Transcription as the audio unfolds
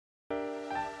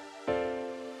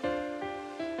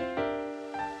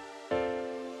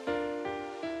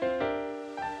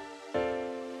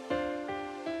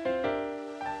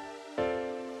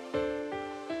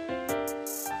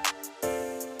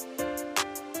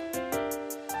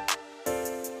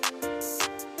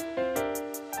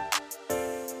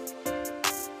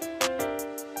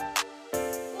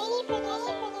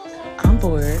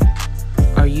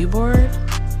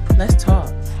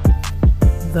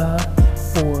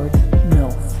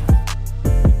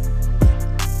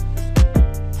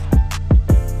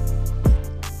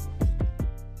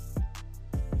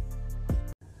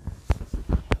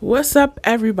What's up,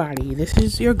 everybody? This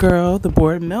is your girl, the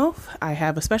bored MILF. I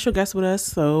have a special guest with us,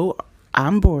 so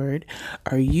I'm bored.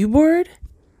 Are you bored?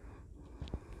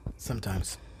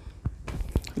 Sometimes.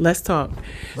 Let's talk.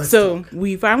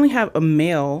 We finally have a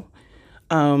male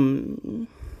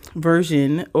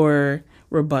version or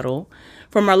rebuttal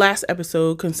from our last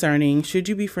episode concerning should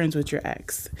you be friends with your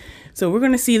ex. So we're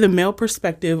going to see the male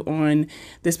perspective on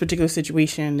this particular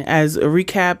situation. As a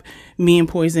recap, me and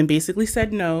Poison basically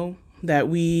said no, that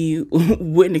we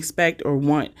wouldn't expect or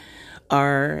want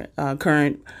our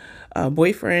current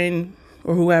boyfriend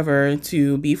or whoever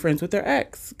to be friends with their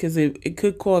ex because it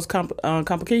could cause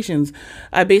complications.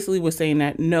 I basically was saying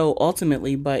that no,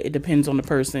 ultimately, but it depends on the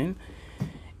person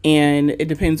and it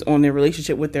depends on their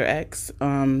relationship with their ex.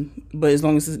 But as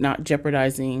long as it's not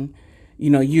jeopardizing,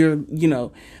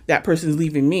 that person's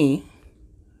leaving me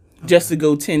just to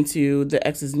go tend to the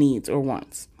ex's needs or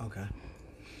wants. Okay.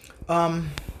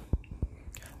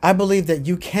 I believe that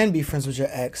you can be friends with your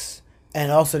ex,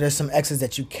 and also there's some exes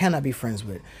that you cannot be friends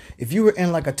with. If you were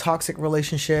in like a toxic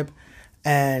relationship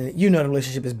and you know the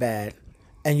relationship is bad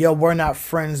and y'all were not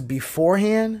friends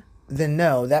beforehand, then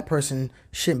no, that person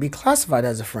shouldn't be classified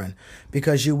as a friend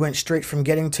because you went straight from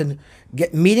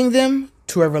meeting them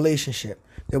to a relationship.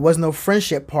 There was no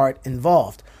friendship part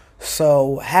involved.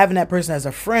 So having that person as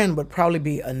a friend would probably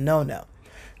be a no-no.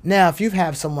 Now, if you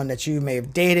have someone that you may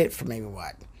have dated for maybe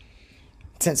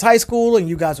since high school and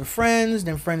you guys were friends,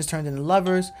 then friends turned into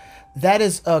lovers, that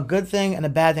is a good thing and a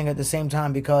bad thing at the same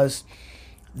time because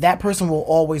that person will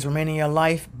always remain in your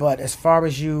life. But as far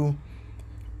as you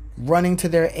running to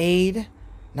their aid,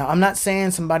 now I'm not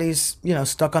saying somebody's,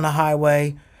 stuck on a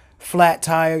highway, flat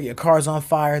tire, your car's on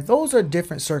fire. Those are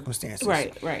different circumstances.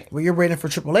 Right. Where you're waiting for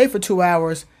AAA for 2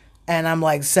 hours and I'm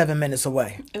like 7 minutes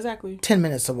away. Exactly. 10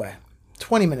 minutes away.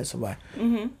 20 minutes away.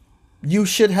 Mm-hmm. You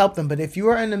should help them. But if you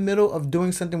are in the middle of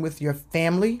doing something with your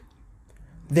family,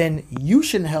 then you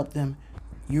shouldn't help them.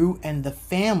 You and the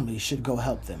family should go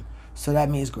help them. So that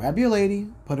means grab your lady,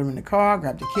 put her in the car,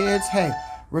 grab the kids. Hey,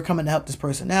 we're coming to help this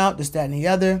person out, this, that, and the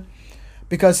other.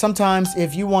 Because sometimes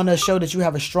if you want to show that you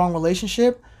have a strong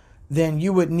relationship, then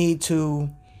you would need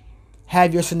to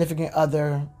have your significant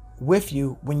other with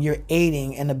you when you're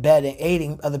aiding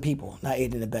other people. Not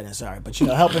aiding and abetting, sorry. But,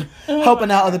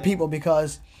 helping out other people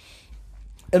because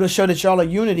it'll show that y'all are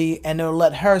unity and it'll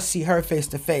let her see her face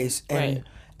to face. And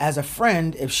as a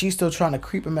friend, if she's still trying to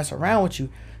creep and mess around with you,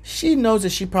 she knows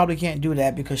that she probably can't do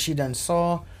that because she done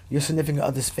saw your significant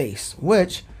other's face,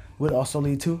 which would also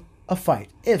lead to a fight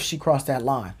if she crossed that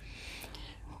line.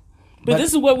 But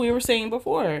this is what we were saying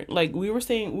before. Like we were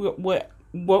saying,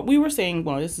 what we were saying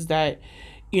was is that,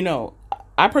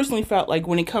 I personally felt like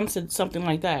when it comes to something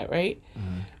like that, right?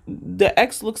 Mm-hmm. The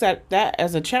ex looks at that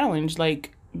as a challenge,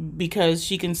 because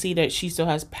she can see that she still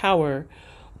has power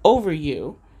over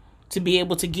you to be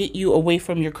able to get you away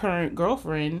from your current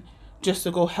girlfriend just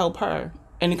to go help her.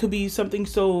 And it could be something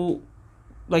so,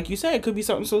 like you said, it could be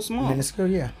something so small. Minuscule,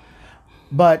 yeah.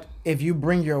 But if you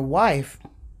bring your wife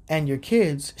and your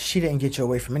kids, she didn't get you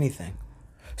away from anything.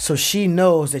 So she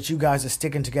knows that you guys are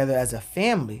sticking together as a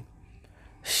family.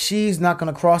 She's not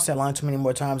going to cross that line too many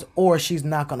more times, or she's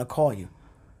not going to call you.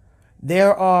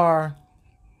 There are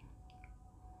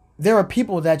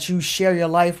people that you share your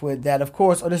life with that, of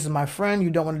course, this is my friend, you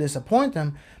don't want to disappoint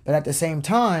them, but at the same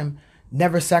time,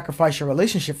 never sacrifice your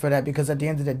relationship for that because at the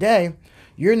end of the day,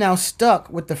 you're now stuck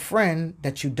with the friend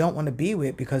that you don't want to be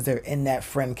with because they're in that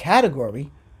friend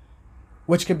category,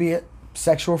 which could be a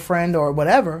sexual friend or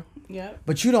whatever,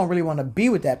 but you don't really want to be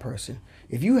with that person.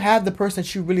 If you have the person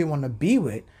that you really want to be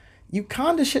with, you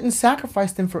kind of shouldn't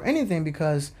sacrifice them for anything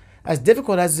because as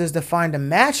difficult as it is to find a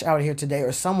match out here today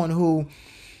or someone who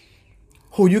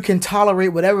you can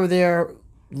tolerate whatever their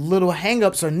little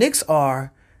hang-ups or nicks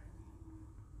are,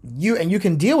 you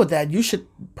can deal with that, you should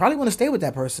probably want to stay with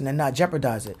that person and not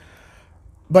jeopardize it.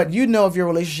 But if your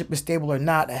relationship is stable or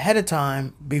not ahead of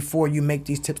time before you make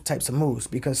these types of moves.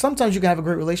 Because sometimes you can have a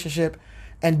great relationship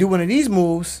and do one of these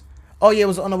moves. Oh, yeah, it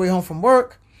was on the way home from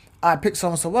work. I picked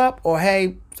so-and-so up. Or,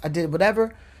 hey, I did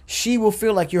whatever. She will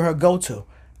feel like you're her go-to.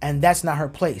 And that's not her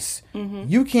place. Mm-hmm.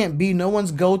 You can't be no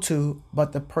one's go-to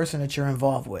but the person that you're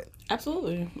involved with.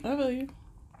 Absolutely. I feel you.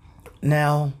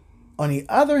 Now, on the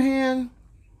other hand,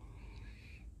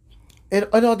 it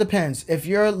all depends. If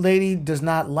your lady does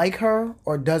not like her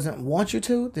or doesn't want you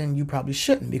to, then you probably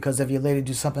shouldn't. Because if your lady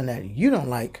do something that you don't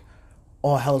like,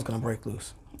 all hell is going to break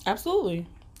loose. Absolutely.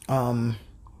 Have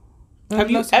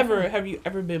you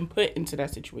ever been put into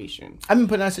that situation? I've been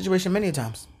put in that situation many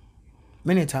times.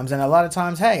 And a lot of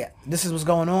times, hey, this is what's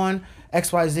going on,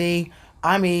 XYZ.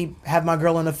 I may have my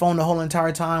girl on the phone the whole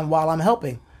entire time while I'm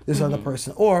helping. this other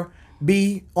person, or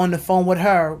be on the phone with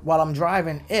her while I'm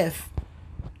driving if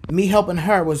me helping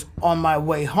her was on my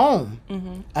way home,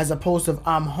 as opposed to if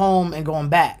I'm home and going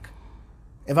back.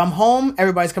 If I'm home,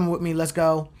 everybody's coming with me. Let's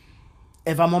go.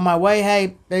 If I'm on my way,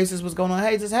 hey, this is what's going on.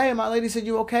 Hey, just hey, my lady said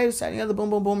you okay. This, that, and the other, boom,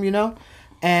 boom, boom.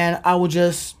 And I will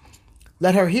just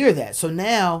let her hear that. So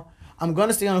now I'm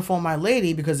gonna stay on the phone with my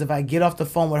lady, because if I get off the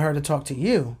phone with her to talk to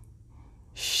you,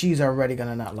 she's already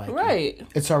gonna not like you.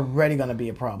 It's already gonna be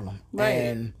a problem. Right.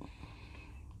 And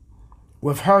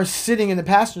with her sitting in the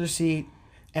passenger seat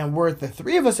and where the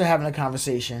three of us are having a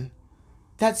conversation,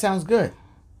 that sounds good.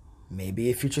 Maybe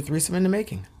a future threesome in the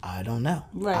making. I don't know.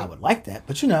 Right. I would like that,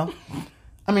 but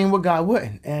I mean, what guy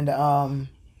wouldn't? And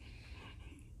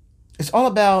it's all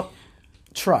about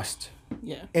trust.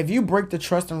 Yeah. If you break the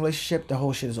trust in a relationship, the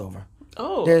whole shit is over.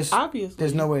 Oh, obviously.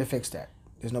 There's no way to fix that.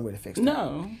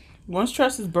 No. Once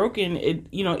trust is broken,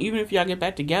 even if y'all get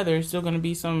back together, it's still going to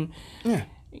be some,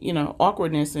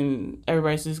 awkwardness, and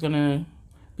everybody's just going to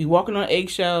be walking on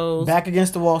eggshells. Back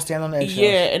against the wall, stand on the eggshells.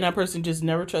 Yeah, and that person just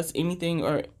never trusts anything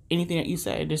that you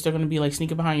say. They're still going to be like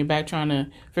sneaking behind your back trying to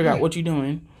figure out what you're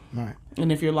doing. Right.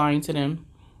 And if you're lying to them.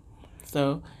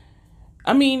 So,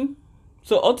 I mean,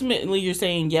 ultimately you're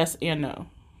saying yes and no.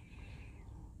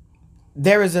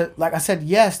 There is like I said,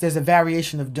 yes, there's a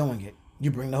variation of doing it.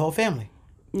 You bring the whole family.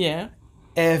 Yeah.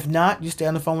 If not, you stay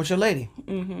on the phone with your lady.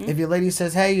 Mm-hmm. If your lady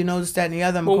says, hey, this, that, and the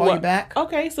other, I'm going to call you back.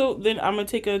 Okay, so then I'm going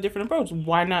to take a different approach.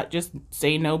 Why not just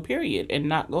say no, period, and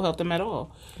not go help them at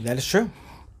all? That is true.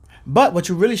 But what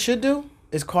you really should do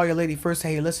is call your lady first.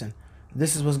 Hey, listen,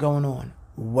 this is what's going on.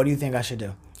 What do you think I should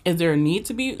do? Is there a need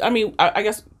to be? I mean, I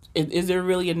guess, is there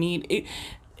really a need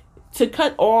to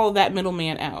cut all that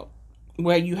middleman out?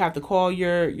 Where you have to call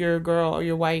your girl or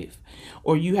your wife,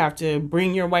 or you have to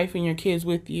bring your wife and your kids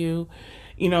with you,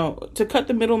 to cut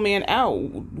the middleman out.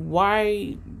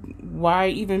 Why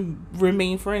even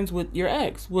remain friends with your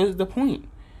ex? What is the point?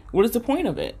 What is the point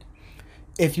of it?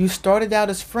 If you started out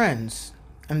as friends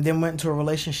and then went into a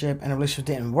relationship and the relationship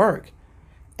didn't work,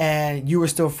 and you were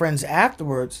still friends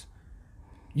afterwards,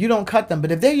 you don't cut them.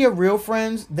 But if they're your real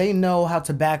friends, they know how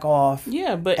to back off.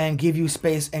 Yeah, and give you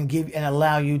space and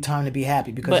allow you time to be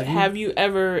happy. Because have you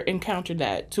ever encountered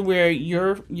that to where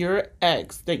your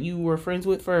ex that you were friends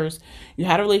with first, you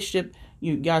had a relationship,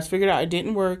 you guys figured out it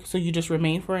didn't work, so you just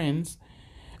remained friends?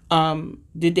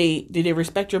 Did they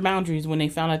respect your boundaries when they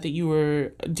found out that you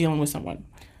were dealing with someone?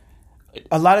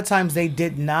 A lot of times they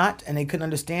did not, and they couldn't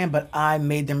understand. But I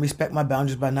made them respect my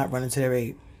boundaries by not running to their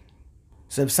aid.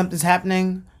 So if something's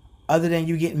happening other than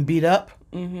you getting beat up,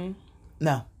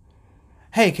 no.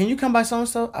 Hey, can you come by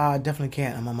so-and-so? I definitely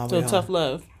can't. I'm on my way home. So tough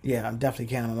love. Yeah, I definitely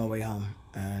can. I'm on my way home.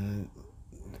 And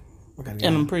we're gonna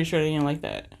I'm pretty sure they didn't like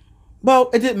that. Well,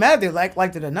 it didn't matter if they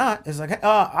liked it or not. It's like,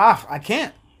 I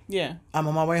can't. Yeah. I'm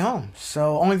on my way home.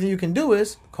 So only thing you can do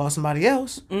is call somebody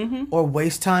else or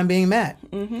waste time being mad.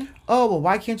 Oh, well,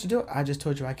 why can't you do it? I just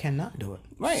told you I cannot do it.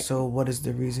 Right. So what is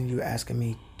the reason you asking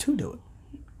me to do it?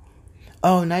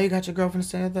 Oh, now you got your girlfriend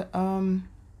saying that,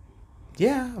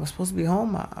 yeah, I was supposed to be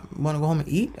home. I want to go home and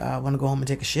eat. I want to go home and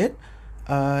take a shit.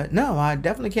 No, I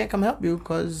definitely can't come help you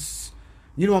because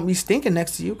you don't want me stinking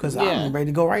next to you because I'm ready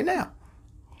to go right now.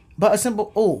 But a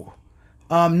simple,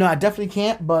 no, I definitely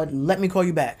can't, but let me call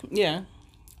you back. Yeah.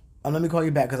 Let me call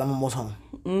you back because I'm almost home.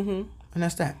 And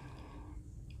that's that.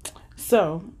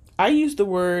 So, I had used the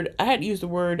word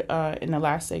in the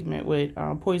last segment with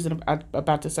Poison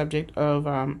about the subject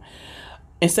of,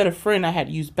 instead of friend, I had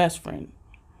used best friend.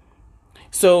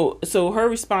 So her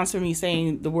response to me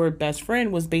saying the word best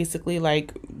friend was basically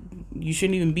like, you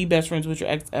shouldn't even be best friends with your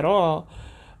ex at all.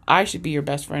 I should be your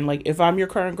best friend. Like, if I'm your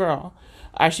current girl,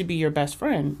 I should be your best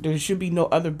friend. There should be no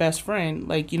other best friend,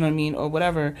 like, you know what I mean, or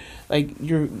whatever. Like,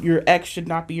 your ex should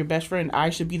not be your best friend. I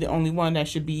should be the only one that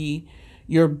should be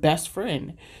your best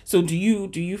friend. So do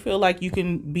you feel like you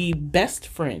can be best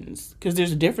friends? Because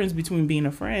there's a difference between being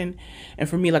a friend and,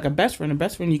 for me, like a best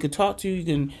friend you could talk to, you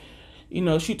can,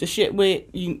 shoot the shit with,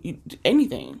 you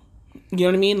anything. You know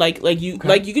what I mean? Like you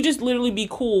could just literally be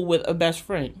cool with a best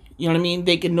friend. You know what I mean?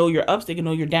 They can know your ups, they can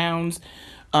know your downs.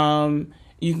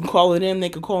 You can call it in, they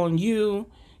can call on you.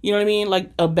 You know what I mean?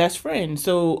 Like a best friend.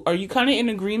 So are you kind of in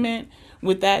agreement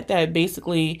with that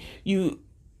basically you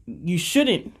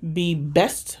shouldn't be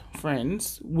best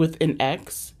friends with an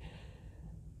ex,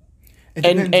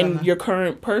 and your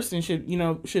current person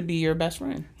should be your best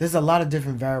friend? There's a lot of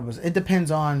different variables. It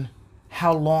depends on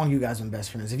how long you guys have been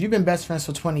best friends. If you've been best friends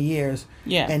for 20 years,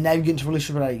 and now you get into a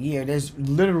relationship for a year, there's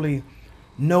literally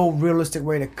no realistic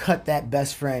way to cut that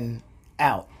best friend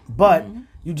out. But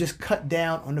you just cut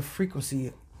down on the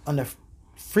frequency, on the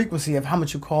frequency of how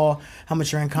much you call, how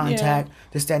much you're in contact,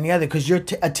 this, that, and the other. Because your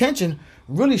attention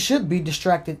really should be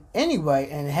distracted anyway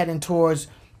and heading towards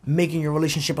making your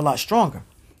relationship a lot stronger.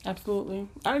 Absolutely.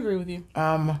 I agree with you.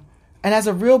 And as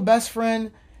a real best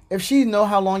friend, if she know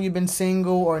how long you've been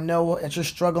single or know that you're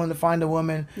struggling to find a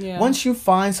woman, once you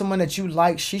find someone that you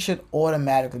like, she should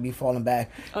automatically be falling back.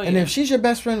 And if she's your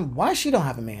best friend, why she don't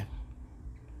have a man?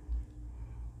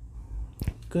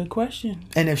 Good question.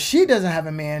 And if she doesn't have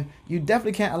a man, you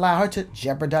definitely can't allow her to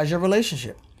jeopardize your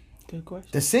relationship. Good question.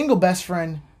 The single best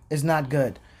friend is not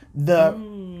good.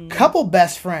 The couple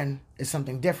best friend is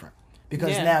something different.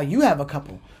 Because now you have a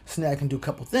couple. So now I can do a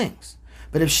couple things.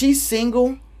 But if she's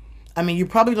single, I mean, you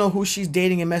probably know who she's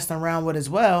dating and messing around with as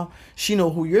well. She know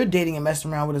who you're dating and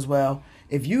messing around with as well.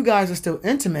 If you guys are still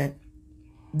intimate,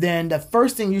 then the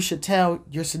first thing you should tell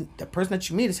the person that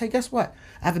you meet is, hey, guess what?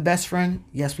 I have a best friend.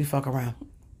 Yes, we fuck around.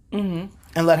 And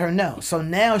let her know. So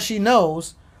now she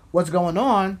knows what's going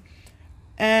on.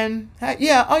 And, hey,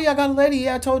 I got a lady.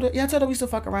 Yeah, I told her we still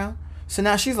fuck around. So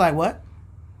now she's like, what?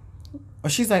 Or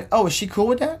she's like, oh, is she cool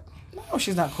with that? No,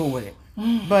 she's not cool with it.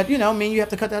 But, you have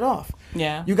to cut that off.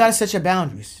 Yeah. You got to set your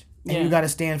boundaries. And you got to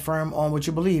stand firm on what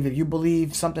you believe. If you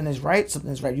believe something is right,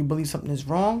 something is right. You believe something is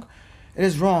wrong, it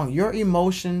is wrong. Your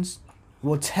emotions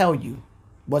will tell you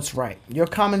what's right. Your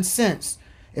common sense.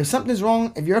 If something's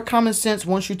wrong, if your common sense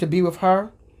wants you to be with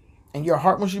her and your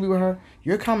heart wants you to be with her,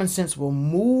 your common sense will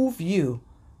move you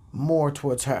more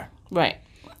towards her. Right.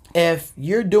 If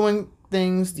you're doing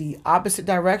things the opposite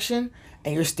direction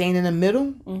and you're staying in the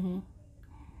middle,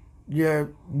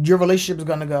 your relationship is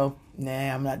gonna go, nah,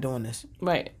 I'm not doing this.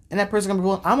 Right. And that person's gonna be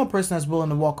willing. I'm a person that's willing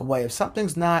to walk away. If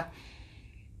something's not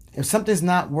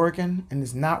working and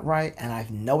it's not right, and I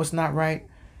know it's not right,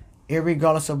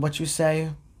 irregardless of what you say,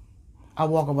 I'll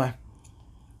walk away.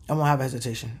 I won't have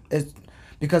hesitation. It's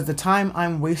because the time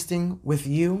I'm wasting with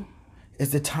you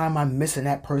is the time I'm missing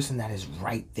that person that is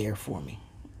right there for me.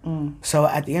 So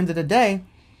at the end of the day,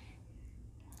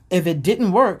 if it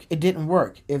didn't work, it didn't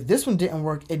work. If this one didn't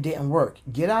work, it didn't work.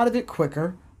 Get out of it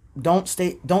quicker. Don't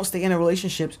stay in a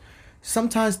relationship.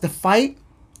 Sometimes the fight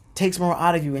takes more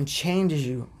out of you and changes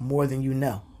you more than you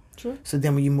know. True. So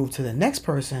then when you move to the next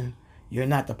person, you're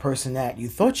not the person that you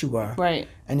thought you were. Right.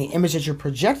 And the image that you're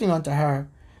projecting onto her,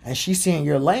 and she's seeing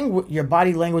your language, your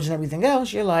body language and everything else,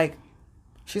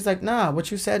 she's like, nah,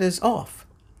 what you said is off.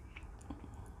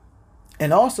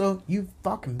 And also, you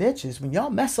fucking bitches, when y'all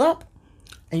mess up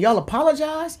and y'all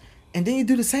apologize and then you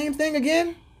do the same thing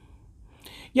again.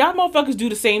 Y'all motherfuckers do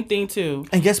the same thing too.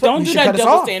 And guess what? Don't do that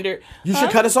double standard. You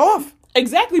should cut us off.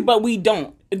 Exactly, but we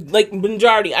don't. Like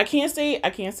majority. I can't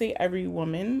say every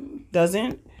woman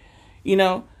doesn't,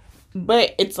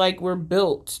 but it's like we're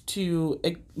built to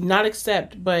not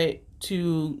accept, but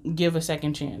to give a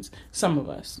second chance. Some of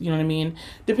us, you know what I mean?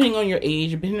 Depending on your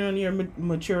age, depending on your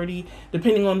maturity,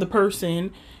 depending on the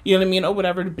person, you know what I mean? Or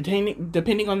whatever,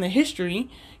 depending on the history,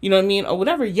 you know what I mean? Or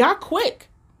whatever. Y'all quick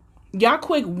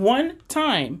one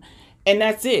time and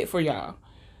that's it for y'all.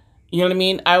 You know what I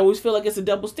mean? I always feel like it's a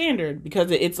double standard because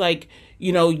it's like,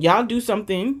 y'all do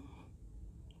something.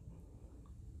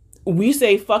 We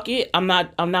say, fuck it. I'm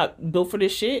not built for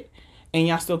this shit. And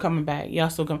y'all still coming back.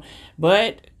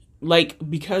 But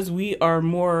because we are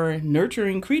more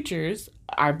nurturing creatures,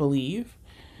 I believe,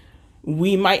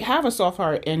 we might have a soft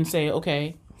heart and say,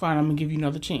 okay, fine, I'm going to give you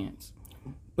another chance.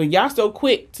 But y'all so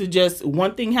quick to just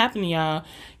one thing happen to y'all.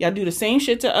 Y'all do the same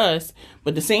shit to us,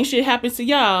 but the same shit happens to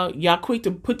y'all. Y'all quick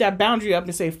to put that boundary up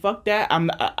and say, fuck that.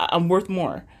 I'm worth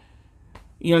more.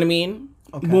 You know what I mean?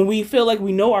 Okay. When we feel like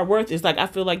we know our worth, it's like, I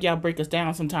feel like y'all break us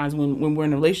down sometimes when we're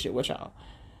in a relationship with y'all.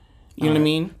 You know what I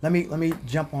mean? Let me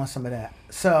jump on some of that.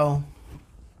 So,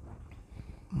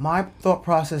 my thought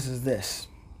process is this.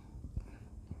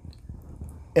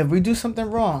 If we do something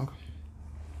wrong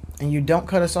and you don't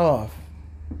cut us off,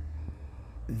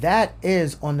 that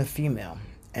is on the female.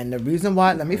 And the reason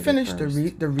why, let me finish.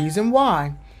 The reason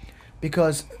why,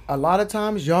 because a lot of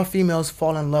times y'all females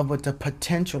fall in love with the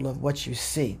potential of what you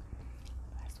see.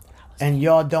 And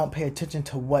y'all don't pay attention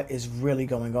to what is really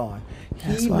going on.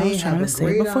 He may have a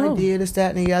great idea, this,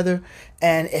 that, and the other.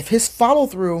 And if his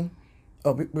follow-through...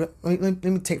 let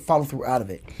me take follow-through out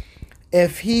of it.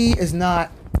 If he is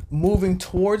not moving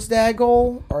towards that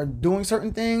goal or doing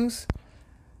certain things,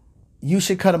 you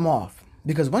should cut him off.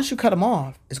 Because once you cut him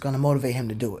off, it's going to motivate him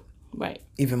to do it. Right.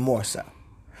 Even more so.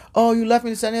 Oh, you left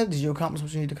me this, that, and the other. Did you accomplish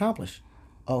what you need to accomplish?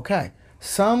 Okay.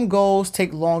 Some goals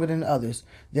take longer than others.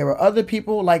 There are other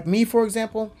people, like me, for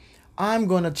example. I'm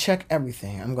going to check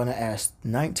everything. I'm going to ask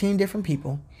 19 different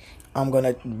people. I'm going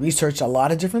to research a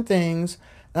lot of different things.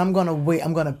 and I'm going to wait.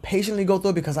 I'm going to patiently go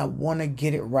through it because I want to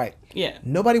get it right. Yeah.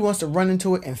 Nobody wants to run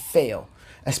into it and fail,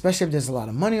 especially if there's a lot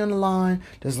of money on the line,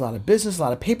 there's a lot of business, a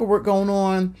lot of paperwork going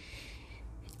on,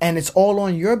 and it's all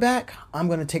on your back. I'm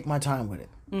going to take my time with it.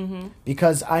 Mm-hmm.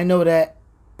 Because I know that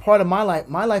part of my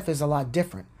life is a lot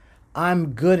different.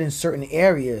 I'm good in certain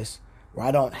areas where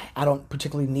I don't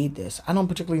particularly need this. I don't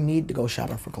particularly need to go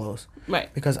shopping for clothes.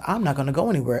 Right. Because I'm not going to go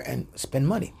anywhere and spend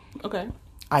money. Okay.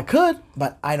 I could,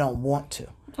 but I don't want to.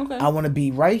 Okay. I want to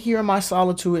be right here in my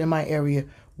solitude, in my area,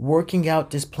 working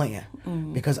out this plan.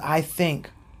 Mm-hmm. Because I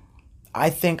think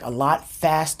a lot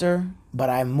faster, but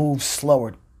I move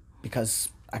slower. Because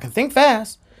I can think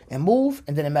fast and move,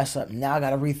 and then it mess up. Now I got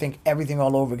to rethink everything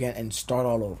all over again and start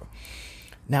all over.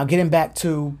 Now getting back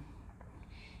to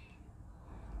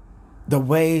the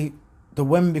way the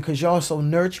women, because y'all are so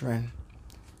nurturing.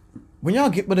 When y'all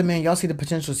get with a man, y'all see the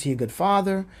potential. Is he a good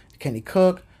father? Can he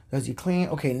cook? Does he clean?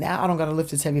 Okay, now I don't got to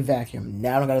lift this heavy vacuum.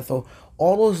 Now I don't got to throw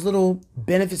all those little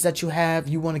benefits that you have.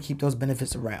 You want to keep those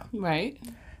benefits around. Right.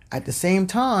 At the same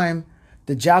time,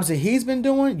 the jobs that he's been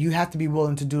doing, you have to be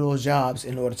willing to do those jobs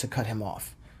in order to cut him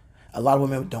off. A lot of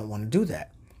women don't want to do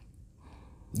that.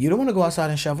 You don't want to go outside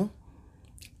and shovel.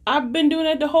 I've been doing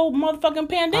that the whole motherfucking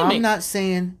pandemic. I'm not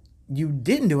saying you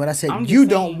didn't do it. I said I'm you just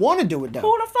don't saying, want to do it, though.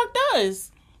 Who the fuck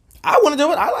does? I want to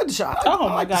do it. I like to shovel. Oh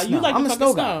my God, you like I'm the a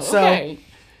snow fucking guy. snow. So Okay.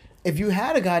 if you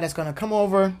had a guy that's going to come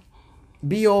over,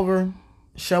 be over,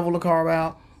 shovel the car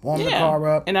out, warm the car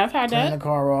up, and I've had turn that. the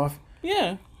car off,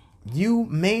 Yeah. you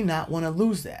may not want to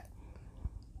lose that.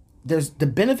 There's the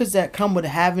benefits that come with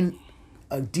having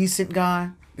a decent guy,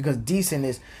 because decent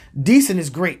is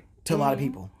great to a lot of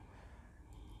people.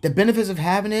 The benefits of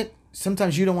having it,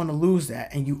 sometimes you don't want to lose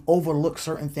that, and you overlook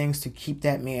certain things to keep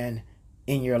that man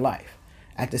in your life.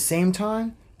 At the same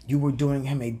time, you were doing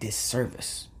him a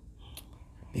disservice,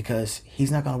 because he's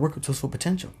not going to work with his full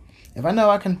potential. If I know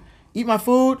I can eat my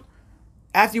food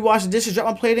after you wash the dishes,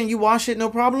 drop my plate in, you wash it, no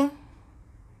problem,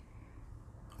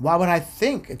 why would I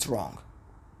think it's wrong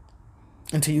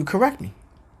until you correct me?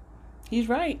 He's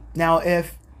right. Now,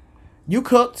 if you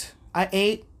cooked, I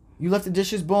ate, you left the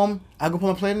dishes, boom, I go put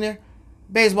my plate in there,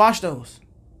 babes, wash those.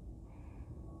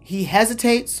 He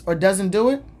hesitates or doesn't do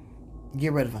it,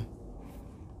 get rid of him.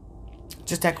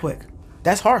 Just that quick.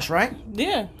 That's harsh, right?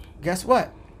 Yeah. Guess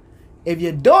what? If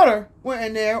your daughter went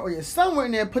in there or your son went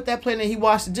in there, put that plate in there, he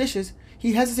washed the dishes,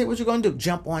 he hesitates, what you going to do?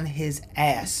 Jump on his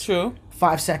ass. True.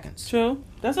 5 seconds. True.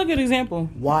 That's a good example.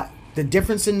 Why? The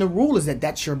difference in the rule is that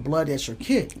that's your blood, that's your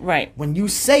kid. Right. When you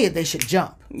say it, they should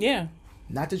jump. Yeah.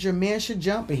 Not that your man should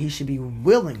jump, but he should be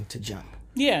willing to jump.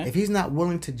 Yeah. If he's not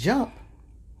willing to jump,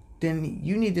 then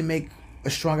you need to make a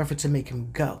strong effort to make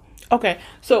him go. Okay.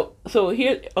 So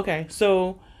here. Okay.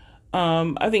 So,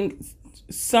 I think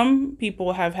some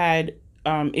people have had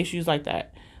issues like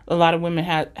that. A lot of women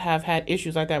have had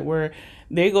issues like that where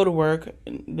they go to work,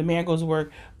 the man goes to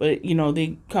work, but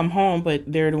they come home, but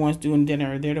they're the ones doing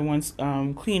dinner, they're the ones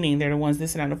cleaning, they're the ones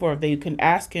this and that and the fourth. They can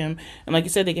ask him, and like you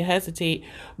said, they can hesitate.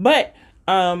 But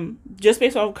just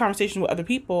based off conversation with other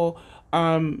people,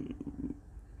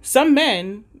 some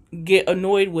men get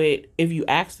annoyed with if you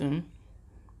ask them,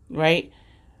 right?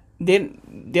 Then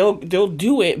they'll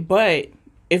do it, but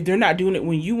if they're not doing it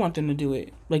when you want them to do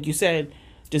it, like you said,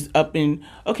 just up and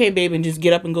okay, babe, and just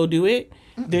get up and go do it.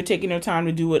 Mm-mm. They're taking their time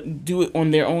to do it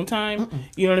on their own time. Mm-mm.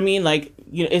 You know what I mean? Like,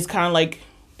 it's kind of like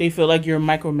they feel like you're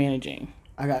micromanaging.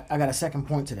 I got a second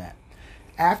point to that.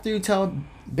 After you tell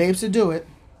babes to do it,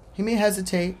 he may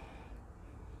hesitate.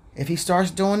 If he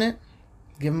starts doing it,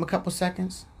 give him a couple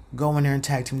seconds. Go in there and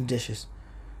tag team the dishes.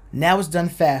 Now it's done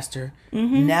faster.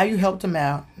 Mm-hmm. Now you helped him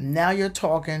out. Now you're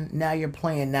talking. Now you're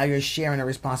playing. Now you're sharing a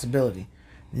responsibility.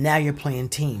 Now you're playing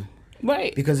team.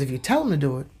 Right. Because if you tell him to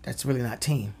do it, that's really not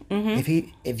team.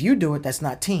 Mm-hmm. If you do it, that's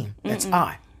not team. That's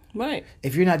I. Right.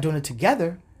 If you're not doing it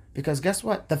together, because guess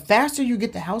what? The faster you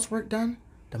get the housework done,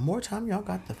 the more time y'all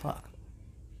got to fuck.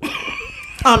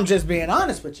 I'm just being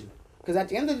honest with you. Because at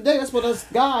the end of the day, that's what us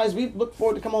guys, we look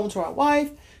forward to come home to our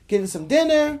wife, getting some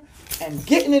dinner, and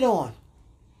getting it on.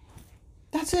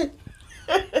 That's it.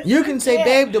 You can say,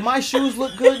 babe, do my shoes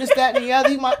look good, this, that, and the other?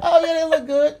 He might, oh yeah, they look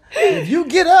good. If you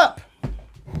get up,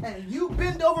 and you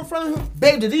bend over in front of him,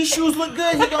 babe, do these shoes look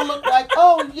good? He gonna look like,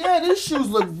 oh yeah, these shoes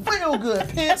look real good.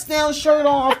 Pants down, shirt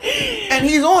off, and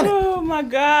he's on it. Oh my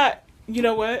God. You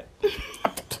know what?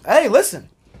 Hey, listen.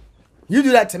 You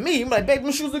do that to me, you're like, babe,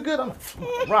 my shoes look good. I'm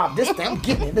like, Rob, this thing, I'm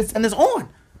getting it. And it's on.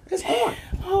 It's on.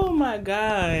 Oh my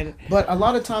God. But a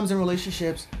lot of times in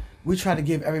relationships, we try to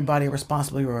give everybody a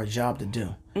responsibility or a job to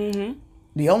do. Mm-hmm.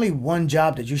 The only one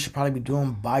job that you should probably be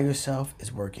doing by yourself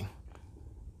is working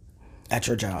at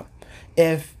your job.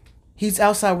 If He's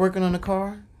outside working on the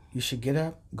car. You should get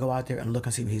up, go out there, and look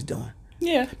and see what he's doing.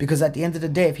 Yeah. Because at the end of the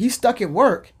day, if he's stuck at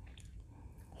work,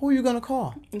 who are you going to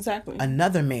call? Exactly.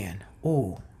 Another man.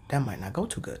 Oh, that might not go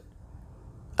too good.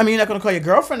 I mean, you're not going to call your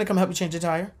girlfriend to come help you change your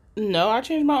tire? No, I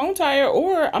changed my own tire,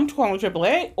 or I'm calling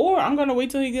AAA, or I'm going to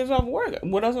wait till he gets off work.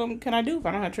 What else can I do if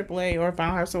I don't have AAA or if I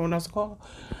don't have someone else to call?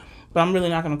 But I'm really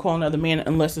not going to call another man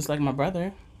unless it's like my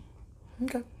brother.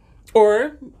 Okay.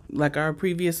 Or, like our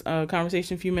previous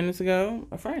conversation a few minutes ago,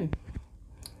 a friend.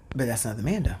 But that's not the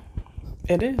man, though.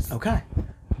 It is. Okay.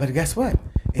 But guess what?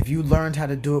 If you learned how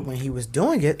to do it when he was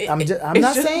doing it, I'm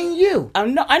not saying you.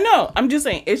 I know. I'm just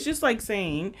saying. It's just like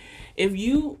saying, if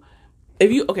you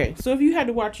had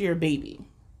to watch your baby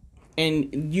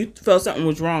and you felt something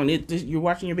was wrong, you're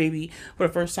watching your baby for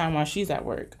the first time while she's at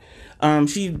work.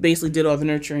 She basically did all the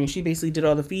nurturing. She basically did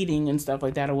all the feeding and stuff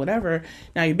like that or whatever.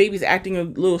 Now your baby's acting a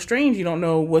little strange. You don't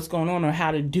know what's going on or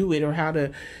how to do it or how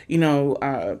to,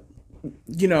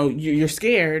 you're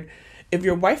scared. If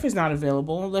your wife is not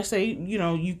available, let's say,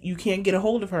 you can't get a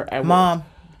hold of her at Mom. work.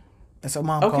 That's a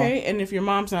mom call. Okay, and if your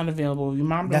mom's not available, your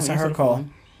mom don't That's answer her the call.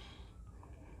 phone.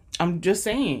 I'm just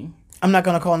saying. I'm not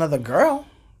going to call another girl.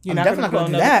 You're not going to call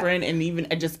another friend and even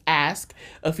just ask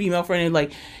a female friend and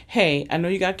like, hey, I know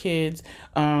you got kids,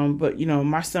 but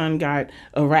my son got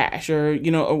a rash or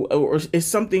it's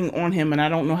something on him and I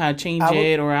don't know how to change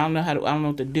it or I don't know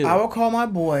what to do. I will call my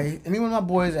boy, any one of my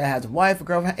boys that has a wife or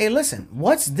girlfriend. Hey, listen,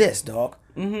 what's this, dog?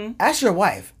 Mm-hmm. Ask your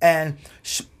wife. And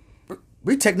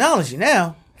we technology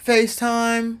now.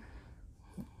 FaceTime,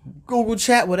 Google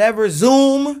Chat, whatever,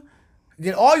 Zoom.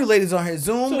 Get all you ladies on here,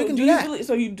 Zoom. So we can do that.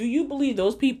 Do you believe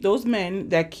those men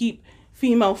that keep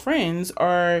female friends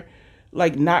are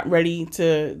like not ready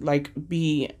to like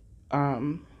be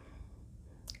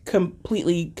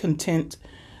completely content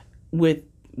with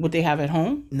what they have at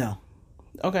home? No.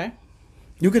 Okay.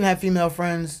 You can have female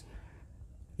friends.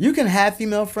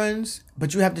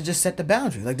 But you have to just set the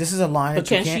boundary. Like, this is a line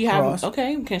that you can't cross.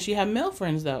 Can she have male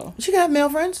friends though? She can have male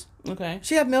friends. Okay.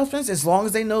 She have male friends as long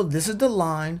as they know this is the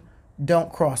line.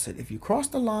 Don't cross it. If you cross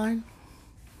the line,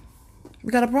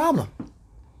 we got a problem.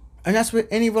 And that's with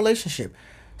any relationship.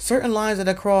 Certain lines that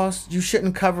are crossed, you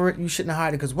shouldn't cover it. You shouldn't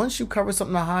hide it. Because once you cover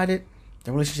something to hide it,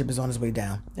 the relationship is on its way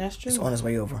down. That's true. It's on its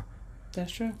way over.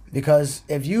 That's true. Because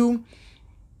if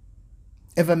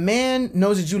a man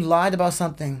knows that you lied about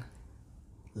something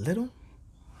little,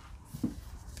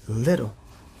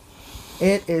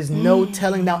 it is no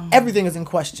telling. Now, everything is in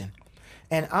question.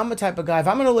 And I'm the type of guy, if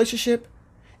I'm in a relationship,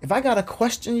 if I got to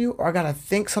question you or I got to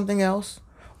think something else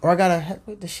or I got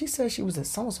to... She said she was at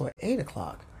so-and-so at 8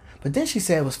 o'clock. But then she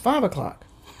said it was 5 o'clock.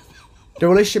 The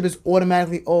relationship is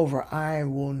automatically over. I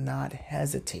will not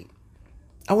hesitate.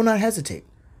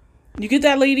 You get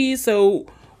that, ladies? So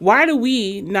why do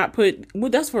we not put... Well,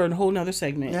 that's for a whole nother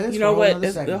segment. Yeah, you know what?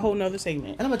 It's a whole nother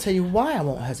segment. And I'm going to tell you why I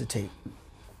won't hesitate.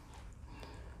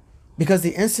 Because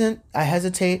the instant I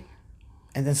hesitate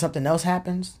and then something else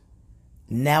happens,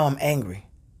 now I'm angry.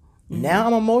 Mm-hmm. Now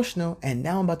I'm emotional, and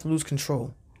now I'm about to lose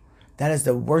control. That is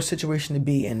the worst situation to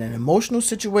be in. An emotional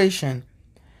situation,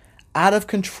 out of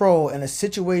control, in a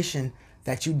situation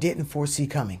that you didn't foresee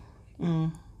coming.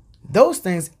 Mm. Those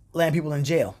things land people in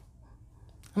jail.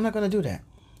 I'm not going to do that.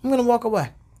 I'm going to walk away.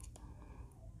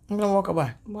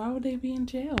 Why would they be in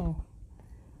jail?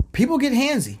 People get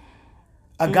handsy.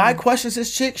 A guy questions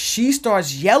his chick. She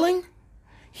starts yelling.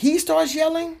 He starts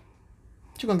yelling.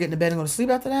 You going to get in the bed and go to sleep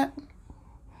after that?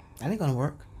 That ain't going to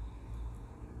work.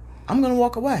 I'm going to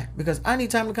walk away because I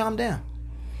need time to calm down.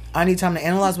 I need time to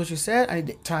analyze what you said. I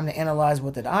need time to analyze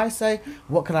what did I say.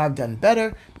 What could I have done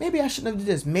better? Maybe I shouldn't have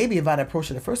did this. Maybe if I'd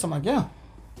approached it at first, I'm like, yo,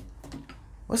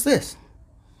 what's this?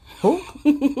 Who?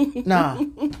 Nah,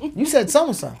 you said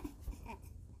so-and-so.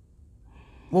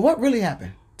 Well, what really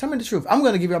happened? Tell me the truth. I'm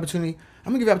going to give you opportunity.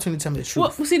 I'm going to give you opportunity to tell me the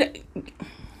truth. Well, see that.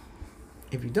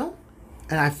 If you don't,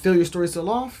 and I feel your story's still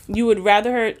off. You would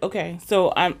rather her... Okay,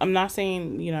 so I'm not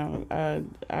saying,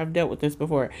 I've dealt with this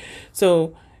before.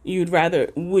 So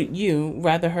would you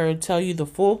rather her tell you the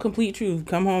full, complete truth,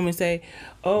 come home and say,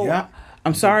 oh, yeah,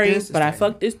 I'm sorry, but I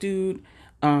fucked this dude,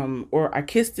 or I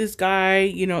kissed this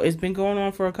guy, it's been going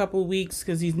on for a couple of weeks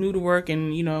because he's new to work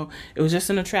and, it was just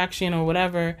an attraction or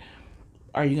whatever.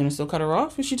 Are you going to still cut her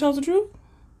off if she tells the truth?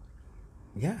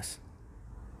 Yes.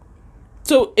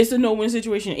 So it's a no-win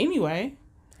situation anyway.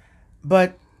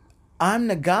 But I'm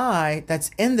the guy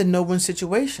that's in the no-win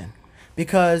situation.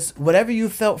 Because whatever you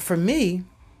felt for me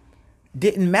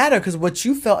didn't matter because what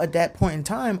you felt at that point in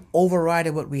time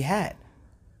overrided what we had.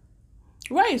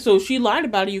 Right. So she lied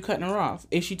about it, you cutting her off.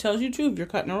 If she tells you the truth, you're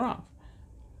cutting her off.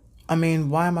 I mean,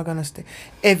 why am I gonna stay?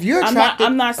 If you're I'm attracted,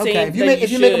 I'm not saying okay. If you that make you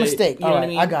if you make a should, mistake, you all know what right, I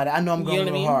mean? I got it. I know I'm going You a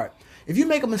know what I little mean? hard. If you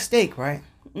make a mistake, right?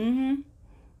 Mm-hmm.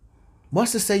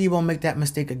 What's to say you won't make that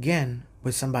mistake again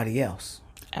with somebody else?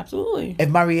 Absolutely. If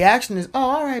my reaction is, "Oh,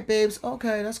 all right, babes,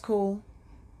 okay, that's cool,"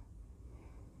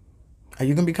 are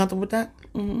you gonna be comfortable with that?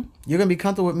 Mm-hmm. You're gonna be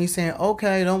comfortable with me saying,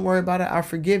 "Okay, don't worry about it. I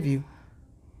forgive you."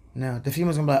 Now the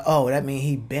female's gonna be like, "Oh, that means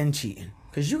he been cheating,"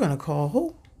 because you're gonna call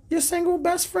who? Your single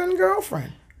best friend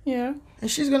girlfriend. Yeah.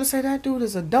 And she's gonna say that dude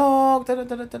is a dog. Da, da,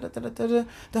 da, da, da, da, da, da.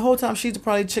 The whole time she's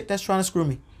probably a chick that's trying to screw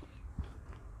me.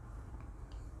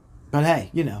 But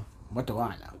hey, what do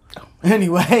I know?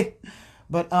 Anyway,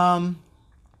 but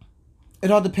it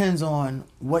all depends on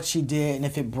what she did and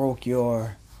if it broke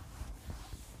your.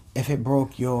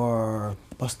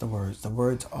 What's the words? The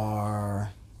words are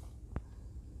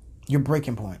your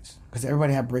breaking points, because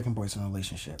everybody have breaking points in a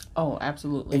relationship. Oh,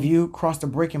 absolutely. If you cross the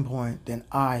breaking point, then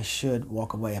I should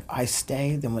walk away. If I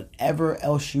stay, then whatever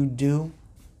else you do,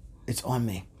 it's on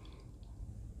me.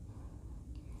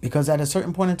 Because at a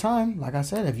certain point in time, like I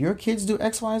said, if your kids do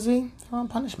X, Y, Z, they're on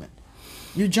punishment.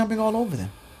 You're jumping all over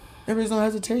them. There is no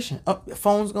hesitation. Oh, your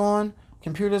phone's gone,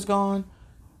 computer's gone,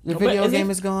 your video game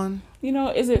is gone.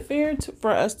 Is it fair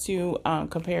for us to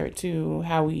compare it to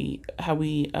how we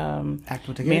Act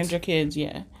with the manage kids? our kids?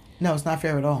 Yeah. No, it's not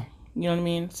fair at all. You know what I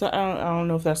mean? So I don't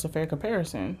know if that's a fair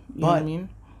comparison. You know what I mean?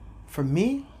 For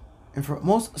me, and for a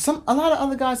lot of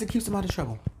other guys, it keeps them out of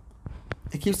trouble.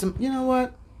 It keeps them, you know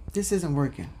what? This isn't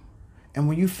working. And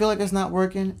when you feel like it's not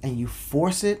working and you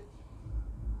force it,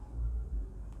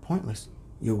 pointless.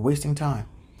 You're wasting time.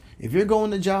 If you're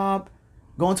going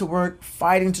to work,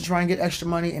 fighting to try and get extra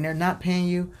money, and they're not paying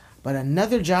you, but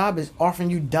another job is offering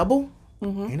you double,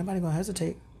 ain't nobody gonna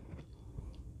hesitate.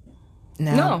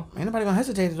 No. Ain't nobody gonna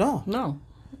hesitate at all. No.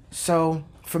 So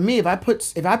for me, if I put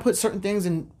certain things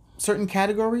in certain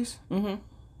categories,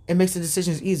 it makes the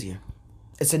decisions easier.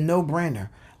 It's a no-brainer.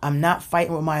 I'm not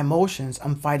fighting with my emotions.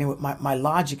 I'm fighting with my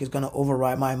logic is going to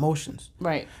override my emotions.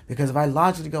 Right. Because if I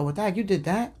logically go with that, you did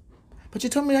that. But you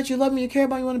told me that you love me, you care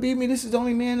about me, you want to be with me. This is the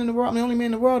only man in the world. I'm the only man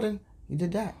in the world. And you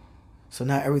did that. So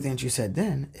now everything that you said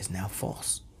then is now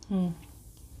false.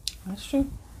 That's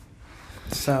true.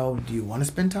 So do you want to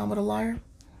spend time with a liar?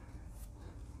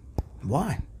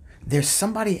 Why? There's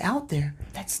somebody out there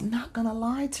that's not going to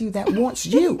lie to you, that wants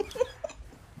you.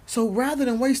 So rather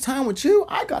than waste time with you,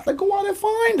 I got to go out and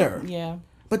find her. Yeah.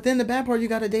 But then the bad part, you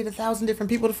got to date 1,000 different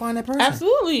people to find that person.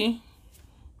 Absolutely.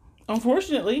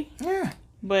 Unfortunately. Yeah.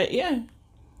 But yeah.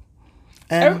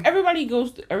 Everybody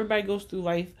goes through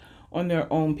life on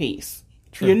their own pace.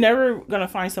 True. You're never going to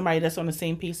find somebody that's on the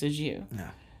same pace as you. No.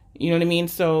 You know what I mean?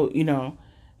 So,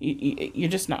 you're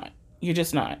just not. You're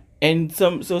just not. And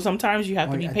sometimes you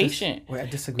have to be patient. I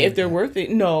disagree. If they're worth it.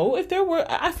 No, if they're worth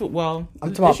I feel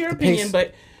I'm talking about your opinion,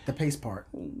 but the pace part.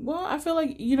 Well, I feel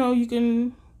like, you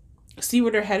can see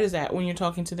where their head is at when you're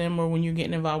talking to them or when you're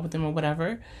getting involved with them or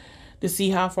whatever, to see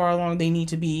how far along they need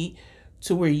to be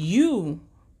to where you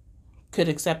could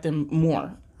accept them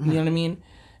more. You know what I mean?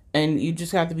 And you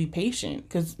just have to be patient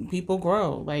because people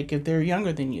grow. Like if they're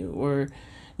younger than you or,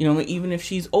 even if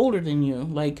she's older than you,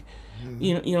 like,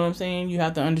 you know what I'm saying? You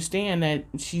have to understand that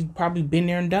she's probably been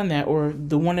there and done that, or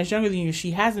the one that's younger than you,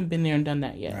 she hasn't been there and done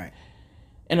that yet. Right.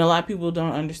 And a lot of people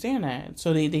don't understand that.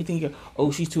 So they think,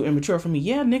 oh, she's too immature for me.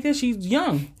 Yeah, nigga, she's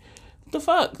young. What the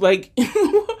fuck? Like,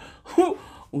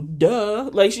 duh.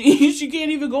 Like, she can't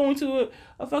even go into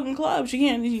a fucking club. She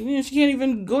can't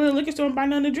even go to the liquor store and buy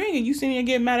nothing to drink. And you sitting there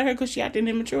getting mad at her because she acting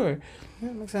immature. Yeah,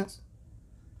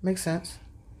 makes sense.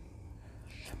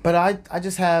 But I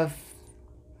just have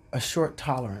a short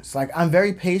tolerance. Like, I'm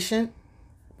very patient,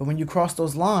 but when you cross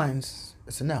those lines,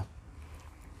 it's a no.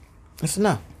 It's a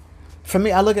no. For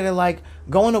me, I look at it like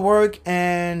going to work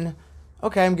and,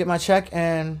 okay, I'm getting my check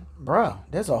and, bro,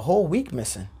 there's a whole week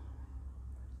missing.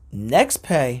 Next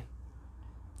pay,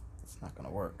 it's not going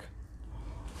to work.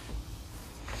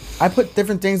 I put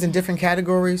different things in different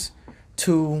categories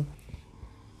to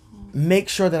make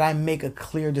sure that I make a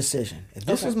clear decision. If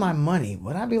this was my money,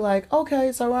 would I be like, okay,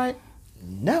 it's all right?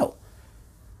 No.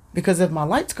 Because if my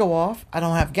lights go off, I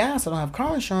don't have gas, I don't have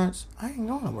car insurance, I ain't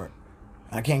going to work.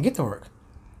 I can't get to work.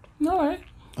 All right.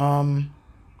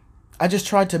 I just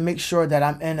tried to make sure that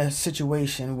I'm in a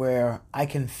situation where I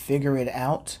can figure it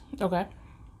out. Okay.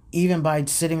 Even by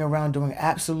sitting around doing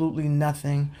absolutely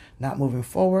nothing, not moving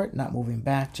forward, not moving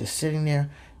back, just sitting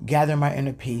there, gathering my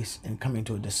inner peace and coming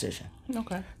to a decision.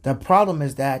 Okay. The problem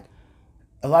is that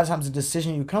a lot of times the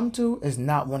decision you come to is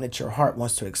not one that your heart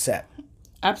wants to accept.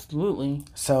 Absolutely.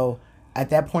 So at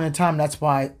that point in time, that's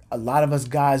why a lot of us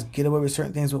guys get away with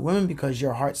certain things with women, because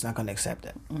your heart's not going to accept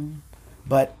it.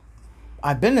 But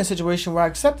I've been in a situation where I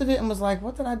accepted it and was like,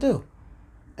 what did I do?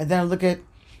 And then I look at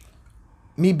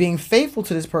me being faithful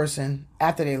to this person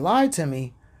after they lied to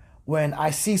me when I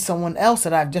see someone else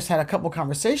that I've just had a couple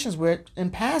conversations with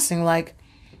in passing, like,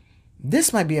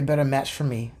 this might be a better match for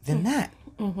me than that.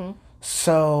 Mm-hmm.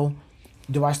 So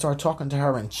do I start talking to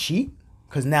her and cheat?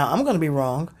 Because now I'm going to be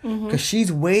wrong because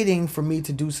she's waiting for me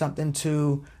to do something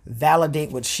to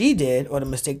validate what she did or the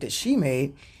mistake that she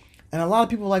made. And a lot of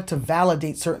people like to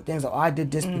validate certain things. Oh, I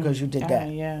did this because you did that.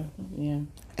 Yeah.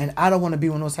 And I don't want to be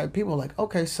one of those type of people like,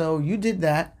 okay, so you did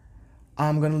that.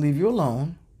 I'm going to leave you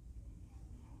alone.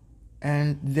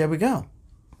 And there we go.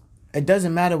 It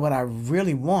doesn't matter what I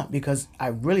really want because I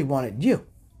really wanted you.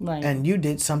 Right. And you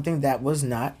did something that was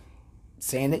not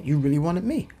saying that you really wanted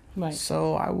me. Right.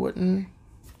 So I wouldn't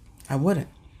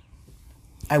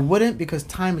because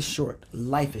time is short.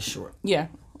 Life is short. Yeah.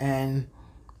 And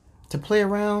to play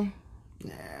around,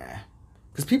 nah.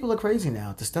 Because people are crazy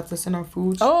now. The stuff that's in our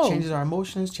foods changes our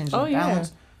emotions, changes our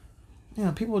balance. You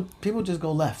know, people just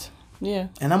go left. Yeah.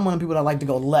 And I'm one of the people that like to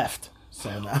go left.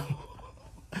 So no.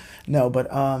 No, but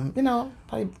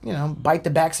probably, bite the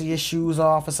backs of your shoes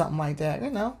off or something like that,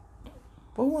 But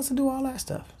who wants to do all that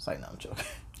stuff? It's like, no, I'm joking.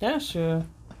 That's true.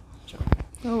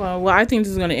 Oh, well, I think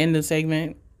this is going to end the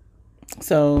segment.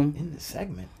 So. In the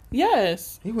segment?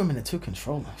 Yes. You women are too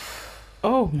controlling.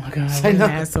 Oh, my God. What an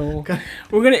asshole.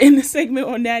 We're going to end the segment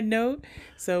on that note.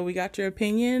 So we got your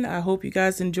opinion. I hope you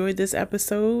guys enjoyed this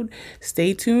episode.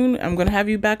 Stay tuned. I'm going to have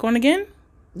you back on again.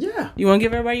 Yeah. You want to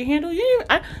give everybody your handle? They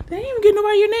didn't even give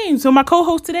nobody your name. So my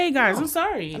co-host today, guys, I'm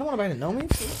sorry. I don't want nobody to know me.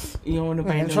 You don't want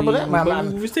nobody to know trouble you.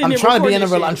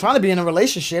 I'm trying to be in a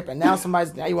relationship, and now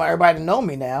now you want everybody to know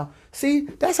me now. See,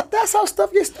 that's how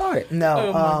stuff gets started.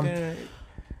 No. Oh my God.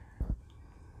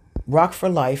 Rock for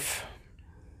Life.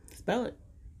 Spell it.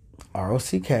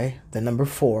 ROCK, the number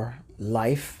 4,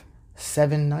 Life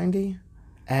 790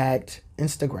 at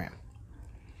Instagram.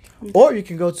 Or you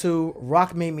can go to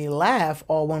Rock Made Me Laugh,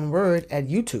 all one word, at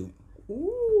YouTube.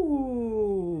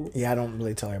 Ooh. Yeah, I don't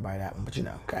really tell everybody that one, but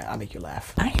okay, I'll make you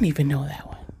laugh. I didn't even know that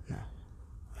one. No.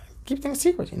 Keep things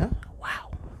secret, Wow.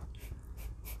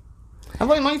 I've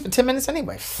only known you for 10 minutes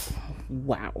anyway.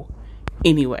 Wow.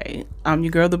 Anyway, I'm your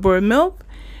girl, the board MILF.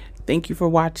 Thank you for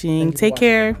watching. Take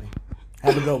care.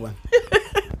 Have a good one.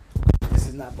 This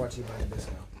is not brought to you by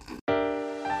Nabisco.